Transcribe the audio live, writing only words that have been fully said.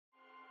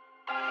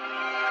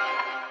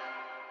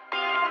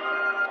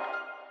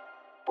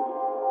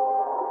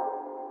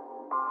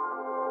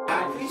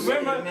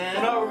Remember?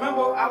 Man. No,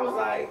 remember I was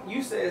like,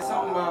 you said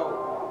something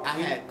about I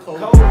had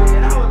COVID.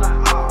 and I was like,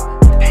 oh,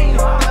 damn,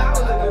 I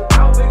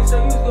was making sure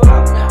you was going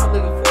out, man. I was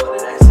looking forward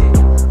to that shit.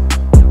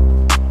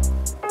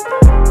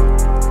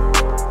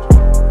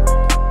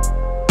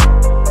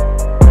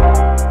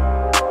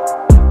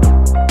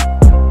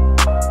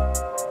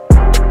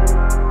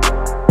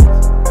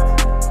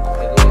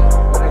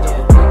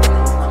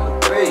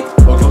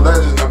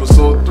 Legens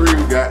episode 3.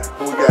 We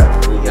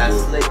got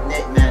Slick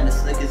Nick, man, the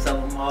slickest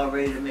of them all,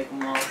 ready to make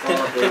them all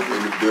fall, baby.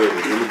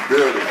 in the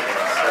building.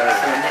 So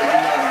Nick,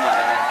 you know I'm about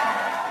to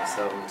ask What's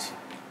up with you?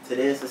 you.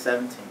 Today is the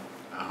 17th.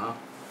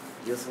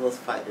 You were supposed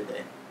to fight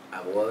today.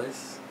 I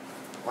was.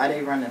 Why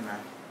they running,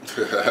 man?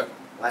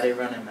 Why they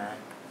running, man?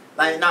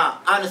 Like, nah,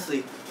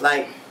 honestly,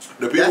 like...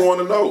 The people want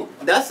to know.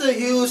 That's a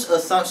huge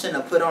assumption to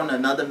put on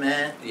another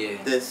man.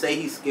 Yeah. To say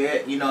he's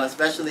scared, you know,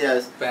 especially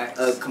as Facts.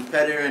 a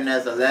competitor and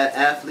as an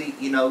athlete.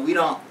 You know, we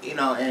don't, you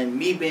know, and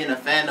me being a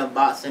fan of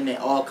boxing and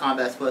all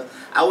combat sports,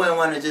 I wouldn't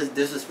want to just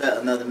disrespect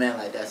another man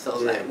like that. So,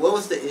 Yeah. like, what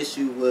was the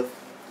issue with,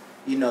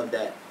 you know,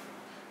 that?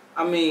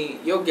 I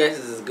mean, your guess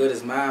is as good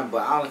as mine,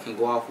 but I only can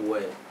go off of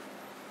what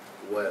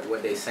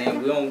they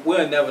saying.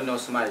 We'll never know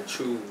somebody's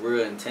true,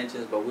 real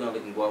intentions, but we only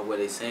can go off what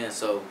they saying.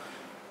 So,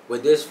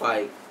 with this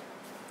fight,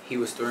 he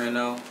was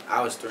 3-0,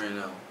 I was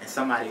 3-0. And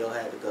somebody else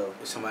had to go.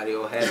 Somebody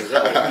else had to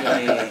go.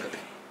 And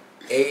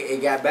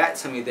it got back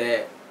to me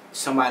that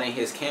somebody in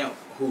his camp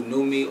who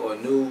knew me or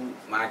knew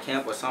my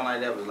camp or something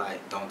like that was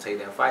like, don't take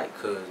that fight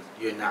because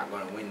you're not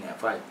going to win that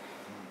fight.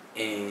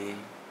 And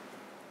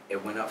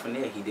it went up from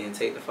there. He didn't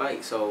take the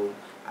fight. So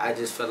I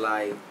just feel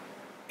like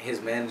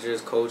his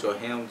manager's coach or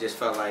him just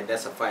felt like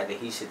that's a fight that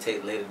he should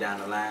take later down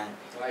the line.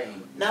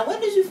 Now, when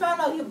did you find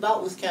out your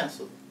bout was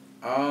canceled?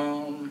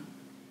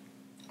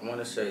 I want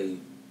to say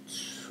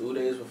 2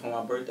 days before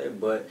my birthday,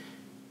 but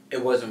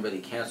it wasn't really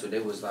canceled.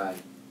 It was like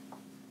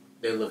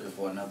they're looking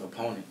for another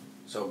opponent.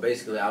 So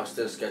basically, I was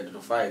still scheduled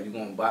to fight. You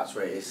going to box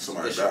race?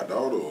 Somebody backed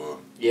out or?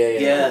 Yeah,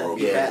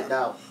 he backed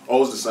out.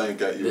 Oh, it's the same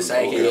guy. The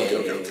same guy.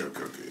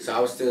 Okay. So I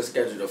was still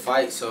scheduled to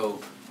fight. So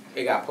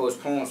it got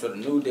postponed. So the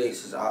new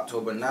dates is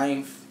October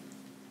 9th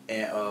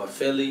in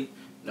Philly,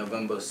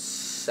 November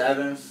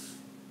 7th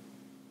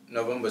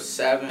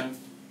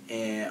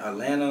in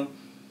Atlanta.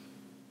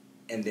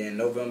 And then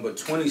November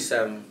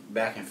 27th,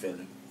 back in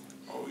Philly.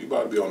 Oh, you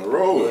about to be on the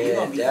road. Yeah, you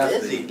gonna be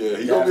busy. Yeah,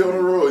 he gonna be on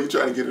the road. You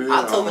trying to get it in.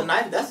 October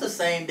 9th, that's the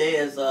same day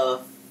as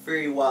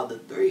Fury Wilder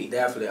 3.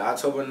 Definitely.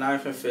 October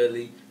 9th in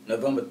Philly,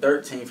 November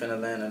 13th in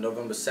Atlanta,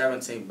 November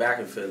 17th back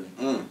in Philly.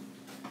 And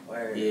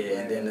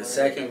then the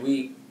second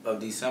week of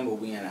December,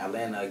 we in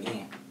Atlanta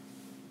again.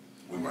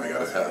 We might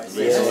gotta have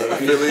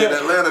Philly and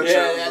Atlanta.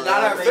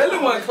 That Philly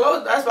one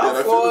close. That's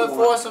about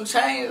four some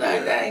change.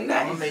 Like that ain't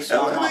nothing.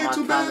 Atlanta ain't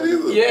too bad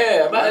either.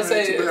 Yeah, I'm about to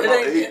say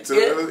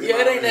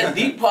it ain't that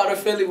deep part of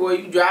Philly where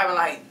you driving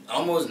like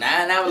almost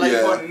 9 hours like you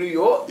going to New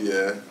York.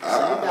 Yeah. So you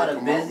got a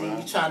busy.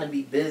 You trying to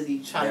be busy.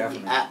 You trying to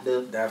be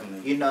active.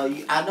 Definitely. You know,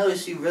 I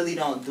noticed you really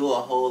don't do a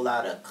whole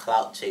lot of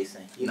clout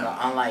chasing. You know,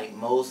 unlike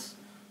most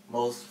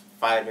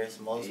fighters,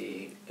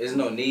 There's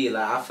no need.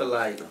 Like I feel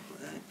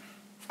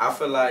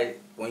like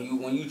when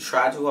you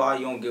try too hard,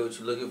 you don't get what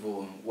you're looking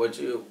for.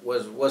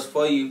 What's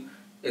for you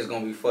is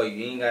gonna be for you.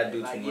 You ain't gotta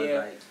do too much.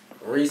 Like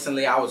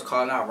recently, I was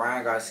calling out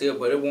Ryan Garcia,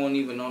 but it wasn't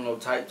even on no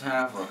type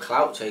time for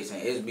clout chasing.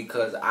 It's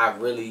because I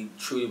really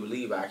truly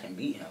believe I can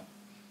beat him.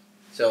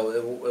 So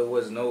it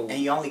was no.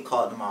 And you only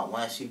called him out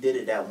once. You did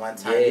it that one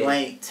time. Yeah. You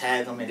ain't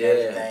tag him and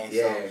everything.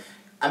 Yeah. So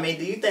I mean,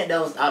 do you think that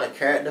was out of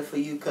character for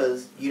you?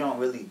 Cause you don't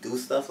really do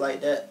stuff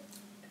like that.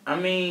 I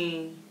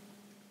mean,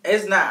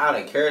 it's not out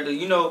of character.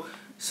 You know.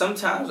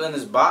 Sometimes in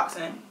this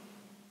boxing,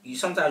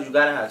 sometimes you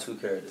gotta have two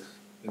characters.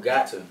 You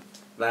got to.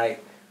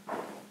 Like,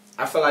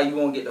 I feel like you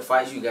won't get the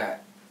fights you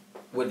got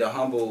with the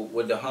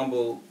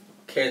humble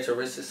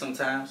characteristics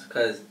sometimes,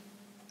 cause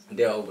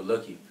they'll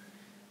overlook you.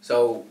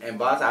 So in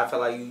boxing, I feel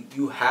like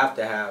you have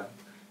to have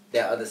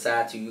that other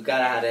side to you. You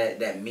gotta have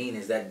that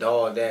meanness, that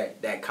dog,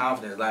 that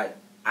confidence. Like,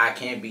 I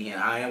can beat him.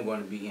 I am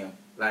going to beat him.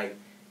 Like,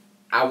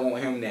 I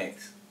want him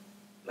next.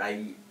 Like,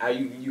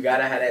 you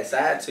gotta have that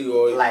side to you,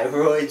 or like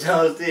Roy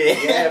Jones did.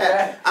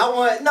 Yeah, I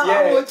want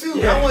you.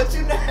 Yeah. I want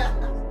you now.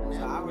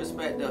 So I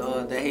respect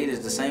the haters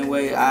the same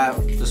way I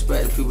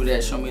respect the people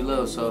that show me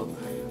love. So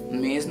I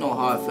mean, it's no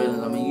hard feelings.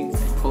 I mean, you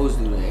supposed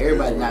to do that.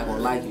 Everybody not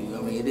gonna like you.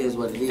 I mean, it is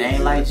what it is. They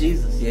ain't like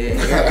Jesus. Yeah,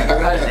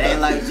 everybody, they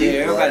ain't like Jesus.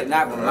 Everybody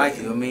not gonna like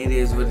you. I mean, it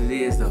is what it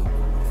is, though.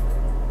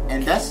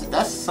 And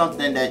that's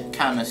something that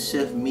kind of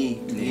shifted me.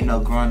 You know,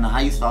 growing up,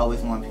 I used to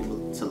always want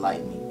people to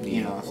like me.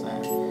 You know what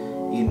I'm saying?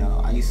 You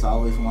know, I used to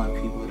always want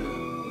people to, you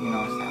know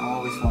what I'm saying? I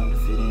always wanted to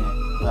fit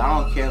in. But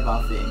I don't care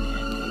about fitting in,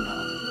 you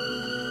know.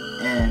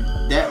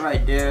 And that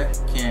right there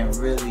can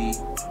really,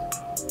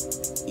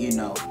 you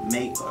know,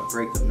 make or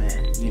break a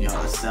man, you know,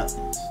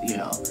 acceptance. You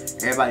know,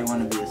 everybody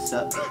want to be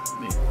accepted.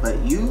 But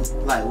you,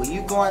 like, when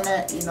you go on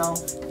that, you know,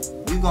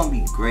 you going to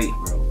be great,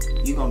 bro.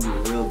 you gonna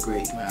be real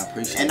great. Man, I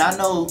appreciate and I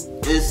know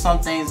there's some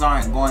things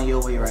aren't going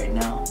your way right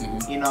now.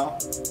 You know,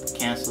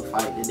 cancel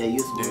fight today.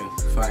 You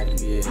fighting,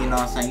 yeah. You know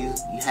what I'm saying?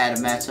 You had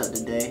a match up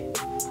today,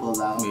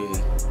 pull out. Yeah.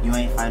 You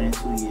ain't fighting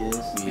 2 years.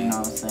 Yeah. You know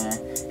what I'm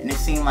saying? And it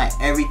seemed like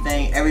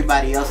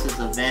everybody else is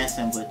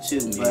advancing but you.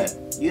 Yeah. But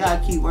you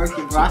gotta keep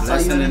working, bro. I saw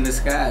you in the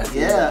skies.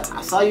 Yeah,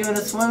 I saw you in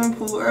the swimming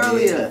pool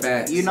earlier.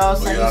 Yeah, you know what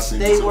I'm saying? You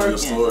stay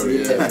working.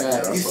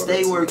 Yeah, you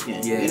stay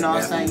working. Yeah, you know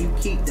what I'm saying? You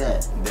keep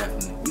that.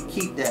 Definitely. You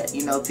keep that.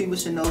 You know, people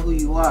should know who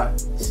you are.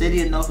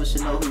 City of Norfolk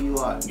should know who you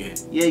are. Yeah.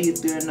 Yeah, you're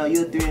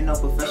 3-0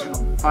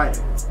 professional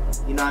fighter.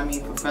 You know what I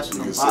mean?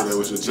 Professional You boxer. say that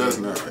with your chest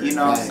now. You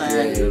know what I'm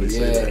saying?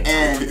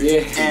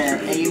 Yeah.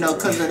 And you know,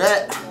 cause of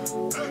that,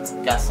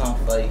 got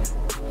something for you.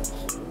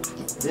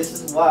 This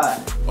is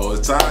why. Oh,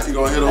 it's time? You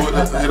gonna hit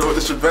her with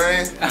the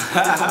shebang?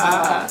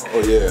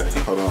 Oh yeah.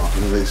 Hold on. Let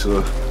me make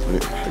sure.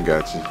 I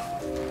got you.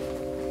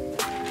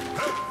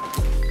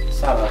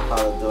 Shout out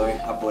Polidori.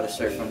 I bought a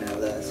shirt from there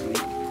last week.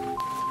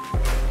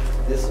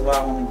 This is why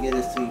I want to get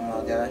this to you,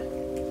 my guy.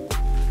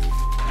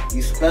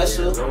 You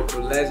special. Yeah,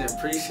 local legend,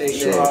 appreciate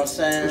You that. know what I'm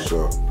saying? For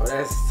sure. Oh,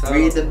 that's tough.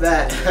 Read the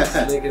back.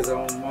 Niggas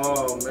on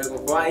mall,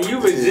 boy. You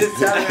was just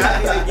telling me I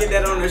need to get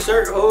that on the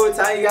shirt. Whole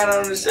time you got it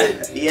on the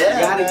shirt. Yeah,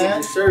 you gotta man.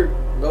 get the shirt.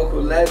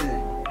 Local legend.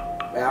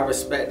 Man, I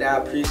respect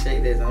that. I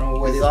appreciate this. I know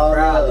what It's it's all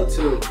proudly love.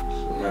 too.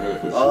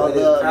 All What it's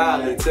love,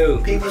 proudly man.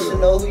 too. People should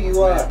know who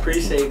you are. I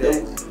appreciate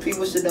that.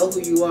 People should know who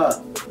you are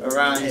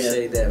around here.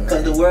 Appreciate that, man.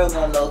 Cause the world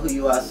gonna know who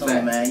you are soon,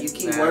 Fact. man. You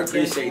keep Man, I working.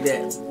 appreciate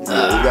that.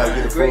 Yeah, we gotta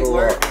get the Great photo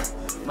work. up.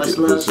 Much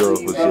For love sure,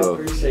 to you, for bro. sure.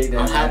 Appreciate that.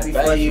 I'm man. happy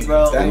Thank for you,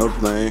 bro. Ain't no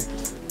thing.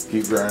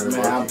 Keep grinding,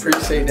 Man, bro. I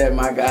appreciate that,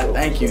 my guy.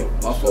 Thank you.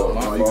 My fault,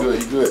 my No, fault. you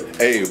good, you good.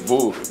 Hey,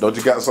 boo, don't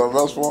you got something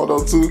else for him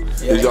though too?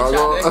 Yeah, Is y'all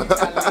going? he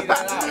tryna leave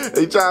that out.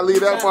 He trying to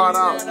leave that part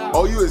leave out. that out.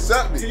 Oh, you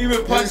accept me? He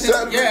been punching,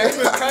 accept me? yeah, he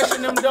been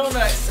crushing them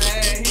donuts,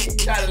 man. He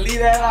trying to leave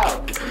that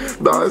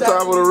out. No, it's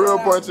time for the real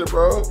punching,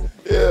 bro.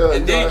 Yeah.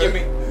 And then give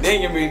me,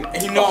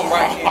 you know I'm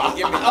right here.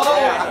 Give me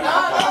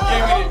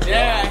the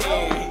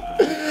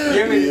jab.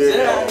 Give me the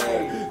jab.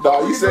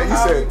 No, you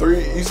said three.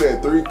 You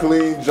said 3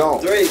 clean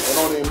jumps. 3. It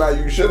don't even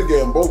matter. You should have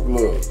gave him both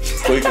gloves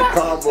so he can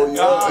combo you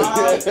up.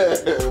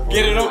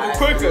 Get it over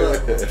quicker.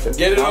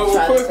 Get it I'm over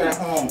trying to quicker.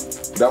 stay home.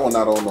 That one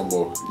not on no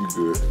more. You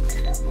good?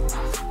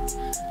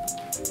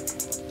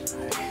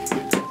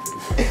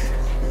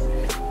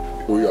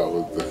 Who y'all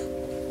with this?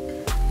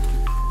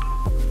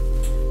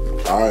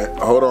 All right,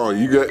 hold on.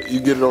 You get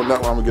it on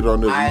that one. I'm gonna get it on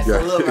this. Alright, You so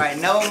got look, it. right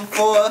now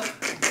before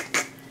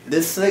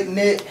this slick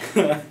Nick,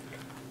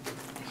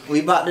 we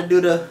about to do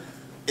the.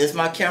 Is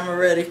my camera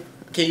ready?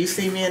 Can you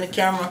see me in the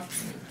camera?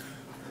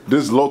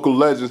 This is Local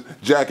Legends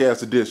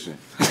Jackass Edition.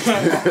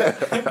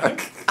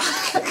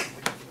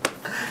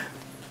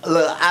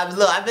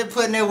 I've been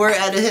putting in work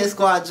at the Hit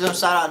Squad gym.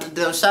 Shout out to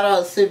them. Shout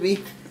out to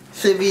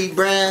Civi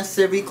brand,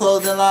 Civi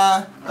clothing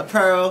line,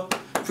 apparel.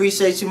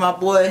 Appreciate you, my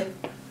boy.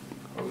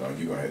 Hold on,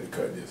 you gonna have to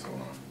cut this.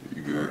 Hold on.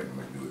 You good? Let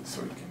me do it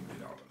so you can.